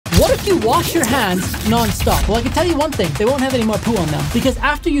What if you wash your hands non-stop? Well, I can tell you one thing. They won't have any more poo on them. Because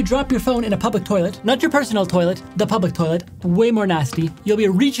after you drop your phone in a public toilet, not your personal toilet, the public toilet, way more nasty, you'll be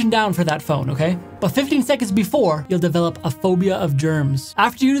reaching down for that phone, okay? But 15 seconds before, you'll develop a phobia of germs.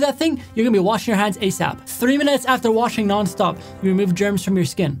 After you do that thing, you're gonna be washing your hands ASAP. 3 minutes after washing non-stop, you remove germs from your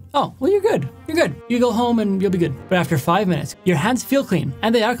skin. Oh, well, you're good. You're good. You go home and you'll be good. But after 5 minutes, your hands feel clean.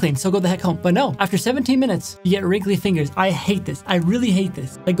 And they are clean, so go the heck home. But no, after 17 minutes, you get wrinkly fingers. I hate this. I really hate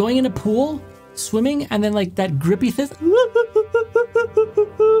this. Like going in a pool, swimming, and then like that grippy thing.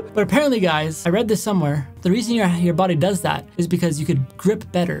 But apparently, guys, I read this somewhere. The reason your body does that is because you could grip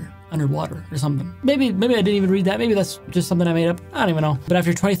better underwater or something. Maybe I didn't even read that. Maybe that's just something I made up. I don't even know. But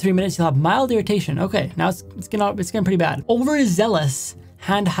after 23 minutes, you'll have mild irritation. Okay, now it's getting pretty bad. Overzealous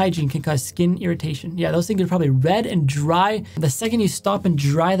hand hygiene can cause skin irritation. Yeah, those things are probably red and dry. The second you stop and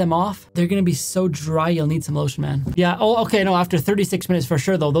dry them off, they're gonna be so dry you'll need some lotion, man. Yeah, oh, okay, no, after 36 minutes for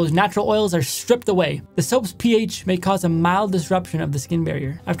sure though, those natural oils are stripped away. The soap's pH may cause a mild disruption of the skin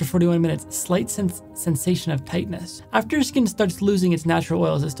barrier. After 41 minutes, slight sensation of tightness. After your skin starts losing its natural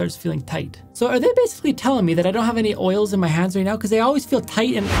oils, it starts feeling tight. So are they basically telling me that I don't have any oils in my hands right now? Because they always feel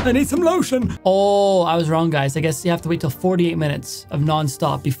tight and I need some lotion. Oh, I was wrong, guys. I guess you have to wait till 48 minutes of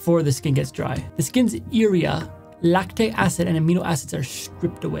non-stop before the skin gets dry. The skin's urea, lactic acid, and amino acids are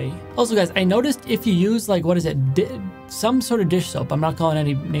stripped away. Also, guys, I noticed if you use like, what is it? Some sort of dish soap. I'm not calling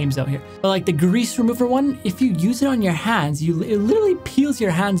any names out here. But like the grease remover one, if you use it on your hands, it literally peels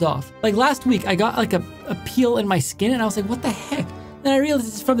your hands off. Like last week, I got like a peel in my skin and I was like, what the heck? Then I realized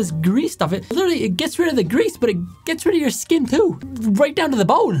it's from this grease stuff. It gets rid of the grease, but it gets rid of your skin too. Right down to the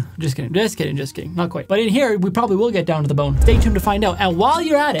bone. Just kidding. Not quite. But in here, we probably will get down to the bone. Stay tuned to find out. And while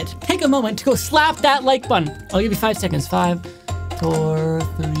you're at it, take a moment to go slap that like button. I'll give you 5 seconds. 5, 4,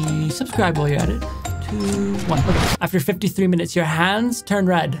 3, subscribe while you're at it. 2, 1. Okay. After 53 minutes, your hands turn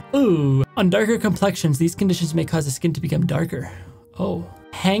red. Ooh. On darker complexions, these conditions may cause the skin to become darker. Oh.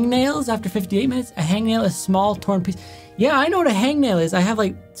 Hangnails after 58 minutes? A hangnail is a small torn piece. Yeah, I know what a hangnail is. I have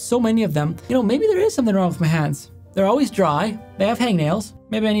like so many of them. You know, maybe there is something wrong with my hands. They're always dry. They have hangnails.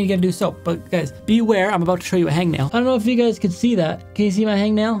 Maybe I need to get a new soap. But guys, beware, I'm about to show you a hangnail. I don't know if you guys could see that. Can you see my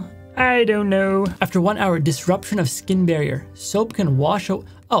hangnail? I don't know. After 1 hour, disruption of skin barrier. Soap can wash out.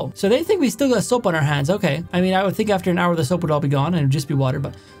 Oh, so they think we still got soap on our hands. Okay. I mean, I would think after an hour the soap would all be gone and it would just be water,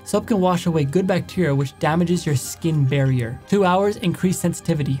 but soap can wash away good bacteria which damages your skin barrier. 2 hours, increased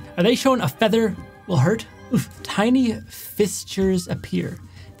sensitivity. Are they showing a feather will hurt? Oof. Tiny fissures appear.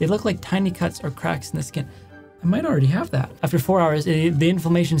 They look like tiny cuts or cracks in the skin. I might already have that. After 4 hours, the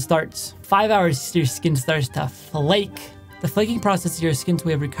inflammation starts. 5 hours, your skin starts to flake. The flaking process is your skin's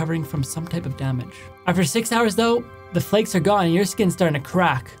way of recovering from some type of damage. After 6 hours though, the flakes are gone and your skin's starting to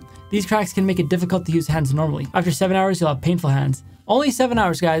crack. These cracks can make it difficult to use hands normally. After 7 hours, you'll have painful hands. Only 7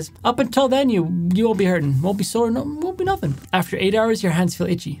 hours, guys. Up until then, you won't be hurting. Won't be sore, no, won't be nothing. After 8 hours, your hands feel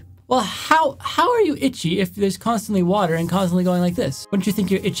itchy. Well, how are you itchy if there's constantly water and constantly going like this? Wouldn't you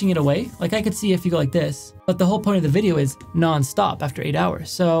think you're itching it away? Like I could see if you go like this, but the whole point of the video is non-stop after 8 hours.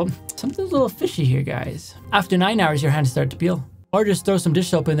 So something's a little fishy here, guys. After 9 hours, your hands start to peel. Or just throw some dish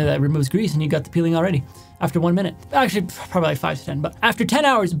soap in there that removes grease and you got the peeling already. After 1 minute. Actually, probably like 5 to 10. But after 10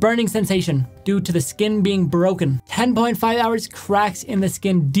 hours, burning sensation due to the skin being broken. 10.5 hours, cracks in the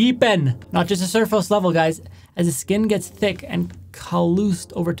skin deepen. Not just a surface level, guys. As the skin gets thick and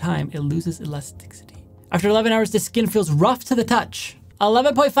calloused over time, it loses elasticity. After 11 hours, the skin feels rough to the touch.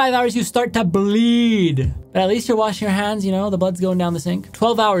 11.5 hours, you start to bleed. But at least you're washing your hands, you know, the blood's going down the sink.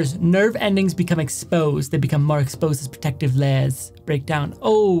 12 hours, nerve endings become exposed. They become more exposed as protective layers break down.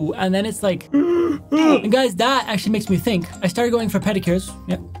 Oh, and then it's like, and guys, that actually makes me think. I started going for pedicures,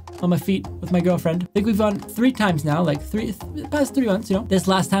 on my feet with my girlfriend. I think we've gone 3 times now, like past 3 months, you know. This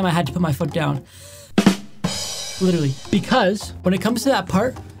last time I had to put my foot down. Literally, because when it comes to that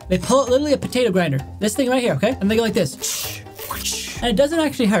part, they pull out literally a potato grinder. This thing right here, okay? And they go like this. And it doesn't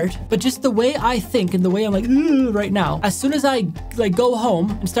actually hurt, but just the way I think and the way I'm like, right now, as soon as I like go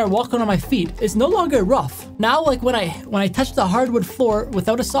home and start walking on my feet, it's no longer rough. Now, like when I touch the hardwood floor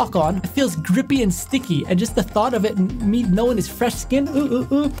without a sock on, it feels grippy and sticky. And just the thought of it, me knowing it's fresh skin,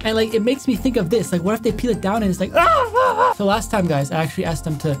 and like, it makes me think of this. Like, what if they peel it down and it's like, So last time, guys, I actually asked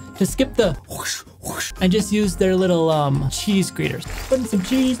them to skip the whoosh, whoosh, and just use their little cheese graters. Put in some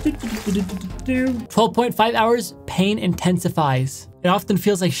cheese. 12.5 hours, pain intensifies. It often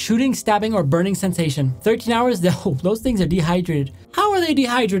feels like shooting, stabbing, or burning sensation. 13 hours, those things are dehydrated. How are they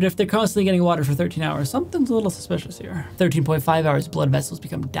dehydrated if they're constantly getting water for 13 hours? Something's a little suspicious here. 13.5 hours, blood vessels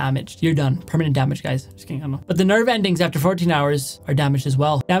become damaged. You're done. Permanent damage, guys. Just kidding, I don't know. But the nerve endings after 14 hours are damaged as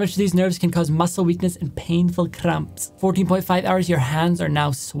well. Damage to these nerves can cause muscle weakness and painful cramps. 14.5 hours, your hands are now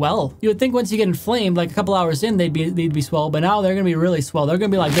swell. You would think once you get inflamed, like a couple hours in, they'd be swell, but now they're gonna be really swell. They're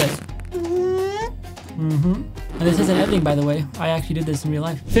gonna be like this. And this isn't editing, by the way. I actually did this in real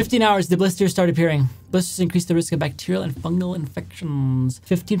life. 15 hours, the blisters start appearing. Blisters increase the risk of bacterial and fungal infections.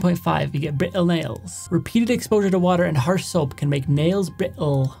 15.5, you get brittle nails. Repeated exposure to water and harsh soap can make nails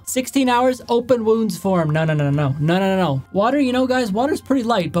brittle. 16 hours, open wounds form. No. Water, you know, guys, water's pretty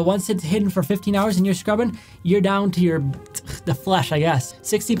light, but once it's hidden for 15 hours and you're scrubbing, you're down to the flesh, I guess.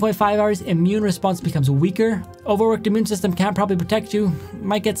 16.5 hours, immune response becomes weaker. Overworked immune system can't probably protect you.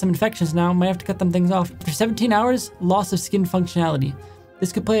 Might get some infections now. Might have to cut them things off. After 17 hours, loss of skin functionality.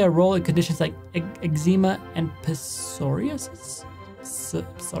 This could play a role in conditions like eczema and psoriasis.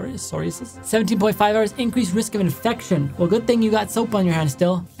 17.5 hours, increased risk of infection. Well, good thing you got soap on your hands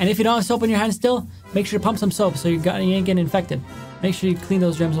still. And if you don't have soap on your hands still, make sure to pump some soap so you ain't getting infected. Make sure you clean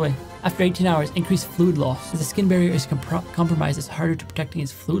those germs away. After 18 hours, increased fluid loss. As the skin barrier is compromised, it's harder to protect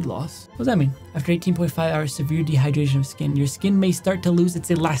against fluid loss. What does that mean? After 18.5 hours, severe dehydration of skin. Your skin may start to lose its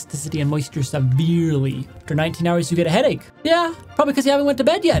elasticity and moisture severely. After 19 hours, you get a headache. Yeah, probably because you haven't went to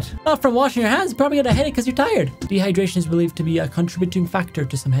bed yet. Not from washing your hands, you probably get a headache because you're tired. Dehydration is believed to be a contributing factor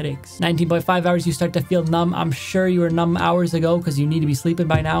to some headaches. 19.5 hours, you start to feel numb. I'm sure you were numb hours ago because you need to be sleeping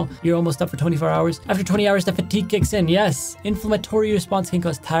by now. You're almost up for 24 hours. After 20 hours, the fatigue kicks in. Yes, inflammatory response can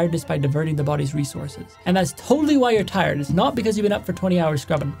cause tiredness by diverting the body's resources. And that's totally why you're tired. It's not because you've been up for 20 hours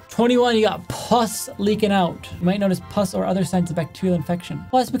scrubbing. 21, you got pus leaking out. You might notice pus or other signs of bacterial infection.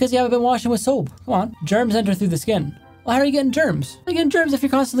 Well, it's because you haven't been washing with soap. Come on. Germs enter through the skin. Well, how are you getting germs? How are you getting germs if you're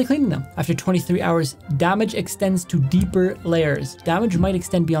constantly cleaning them? After 23 hours, damage extends to deeper layers. Damage might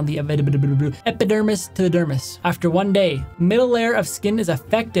extend beyond the epidermis to the dermis. After 1 day, middle layer of skin is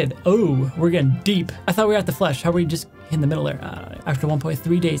affected. Oh, we're getting deep. I thought we were at the flesh. How are we just in the middle layer? After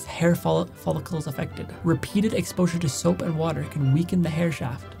 1.3 days, hair follicles affected. Repeated exposure to soap and water can weaken the hair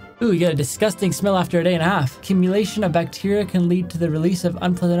shaft. Ooh, you get a disgusting smell after a day and a half. Accumulation of bacteria can lead to the release of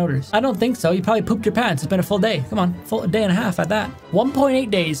unpleasant odors. I don't think so. You probably pooped your pants. It's been a full day. Come on, full day and a half at that.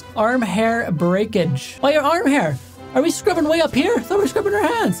 1.8 days, arm hair breakage. Why your arm hair? Are we scrubbing way up here? I thought we were scrubbing our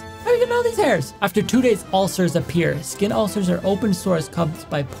hands. How are you getting all these hairs? After 2 days, ulcers appear. Skin ulcers are open sores caused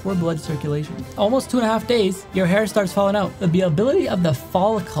by poor blood circulation. Almost 2.5 days, your hair starts falling out. The ability of the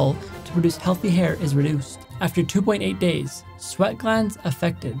follicle to produce healthy hair is reduced. After 2.8 days, sweat glands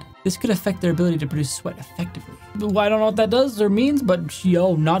affected. This could affect their ability to produce sweat effectively. Well, I don't know what that does or means, but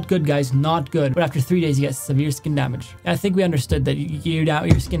yo, not good, guys, not good. But after 3 days, you get severe skin damage. I think we understood that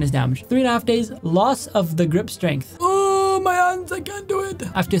your skin is damaged. 3.5 days, loss of the grip strength. Oh, my hands, I can't do it.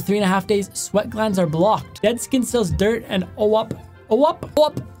 After 3.5 days, sweat glands are blocked. Dead skin cells, dirt, and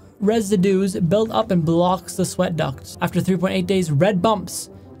OWAP residues build up and blocks the sweat ducts. After 3.8 days, red bumps.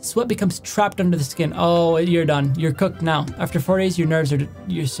 Sweat becomes trapped under the skin. Oh, you're done. You're cooked now. After 4 days, your nerves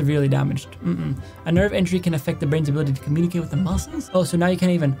you're severely damaged. A nerve injury can affect the brain's ability to communicate with the muscles. Oh, so now you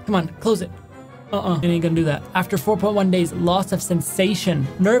can't even. Come on, close it. It ain't gonna do that. After 4.1 days, loss of sensation.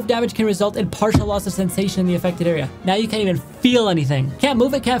 Nerve damage can result in partial loss of sensation in the affected area. Now you can't even feel anything. Can't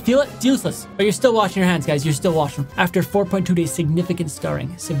move it, can't feel it. It's useless. But you're still washing your hands, guys. You're still washing. After 4.2 days, significant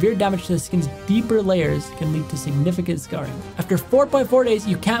scarring. Severe damage to the skin's deeper layers can lead to significant scarring. After 4.4 days,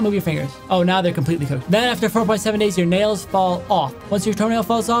 you can't move your fingers. Oh, now they're completely cooked. Then after 4.7 days, your nails fall off. Once your toenail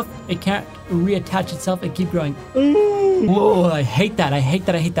falls off, it can't reattach itself and keep growing. Whoa, I hate that. I hate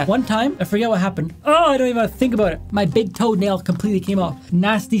that. One time, I forget what happened. Oh, I don't even think about it. My big toenail completely came off.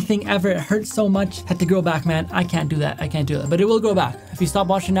 Nasty thing ever. It hurt so much. Had to grow back, man. I can't do that. But it will grow back. If you stop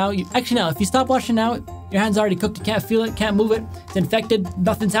washing now, if you stop washing now, your hand's already cooked. You can't feel it, can't move it. It's infected.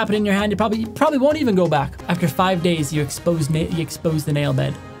 Nothing's happening in your hand. You probably won't even go back. After 5 days, you expose the nail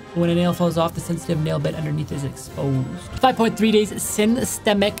bed. When a nail falls off, the sensitive nail bed underneath is exposed. 5.3 days,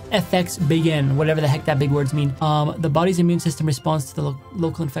 systemic effects begin. Whatever the heck that big words mean. The body's immune system responds to the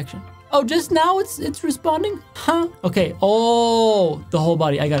local infection. Oh, just now it's responding? Huh? Okay. Oh, the whole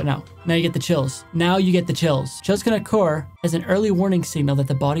body. I got it now. Now you get the chills. Chills can occur as an early warning signal that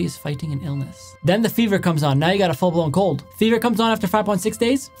the body is fighting an illness. Then the fever comes on. Now you got a full-blown cold. Fever comes on after 5.6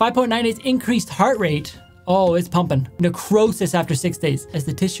 days. 5.9 days, increased heart rate. Oh, it's pumping. Necrosis after 6 days. As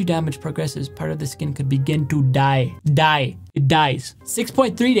the tissue damage progresses, part of the skin could begin to die. It dies.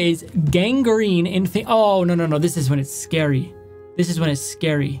 6.3 days, gangrene oh, no. This is when it's scary. This is when it's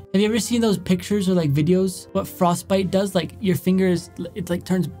scary. Have you ever seen those pictures or like videos? What frostbite does? Like your fingers, it like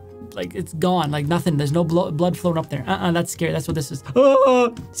turns, like it's gone, like nothing. There's no blood flowing up there. That's scary. That's what this is.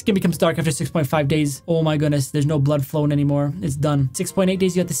 Skin becomes dark after 6.5 days. Oh my goodness, there's no blood flowing anymore. It's done. 6.8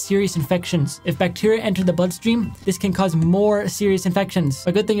 days, you got the serious infections. If bacteria enter the bloodstream, this can cause more serious infections.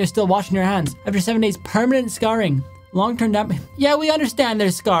 A good thing you're still washing your hands. After 7 days, permanent scarring. Long-term damage. Yeah, we understand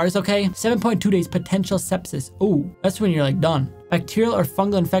there's scars, okay? 7.2 days, potential sepsis. Oh, that's when you're like done. Bacterial or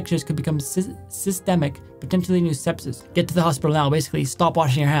fungal infections could become systemic, potentially new sepsis. Get to the hospital now, basically. Stop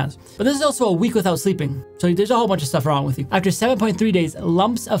washing your hands. But this is also a week without sleeping. So there's a whole bunch of stuff wrong with you. After 7.3 days,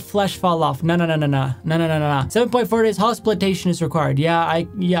 lumps of flesh fall off. No. 7.4 days, hospitalization is required. Yeah,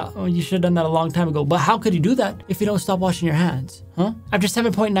 you should have done that a long time ago. But how could you do that if you don't stop washing your hands? Huh? After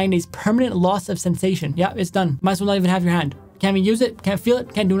 7.9 days, permanent loss of sensation. Yeah, it's done. Might as well not even have your hand. Can't even use it, can't feel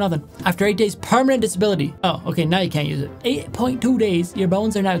it, can't do nothing. After 8 days, permanent disability. Oh, okay, now you can't use it. 8.2 days, your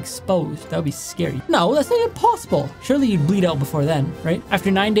bones are now exposed. That would be scary. No, that's not even possible. Surely you'd bleed out before then, right?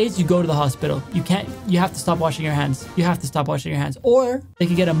 After 9 days, you go to the hospital. You have to stop washing your hands. You have to stop washing your hands. Or they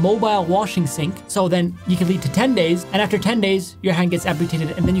could get a mobile washing sink. So then you can lead to 10 days. And after 10 days, your hand gets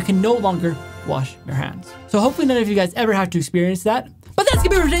amputated and then you can no longer wash your hands. So hopefully none of you guys ever have to experience that. But that's gonna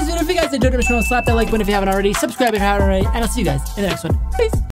be it for today's video. If you guys enjoyed it, slap that like button if you haven't already. Subscribe if you haven't already. And I'll see you guys in the next one. Peace.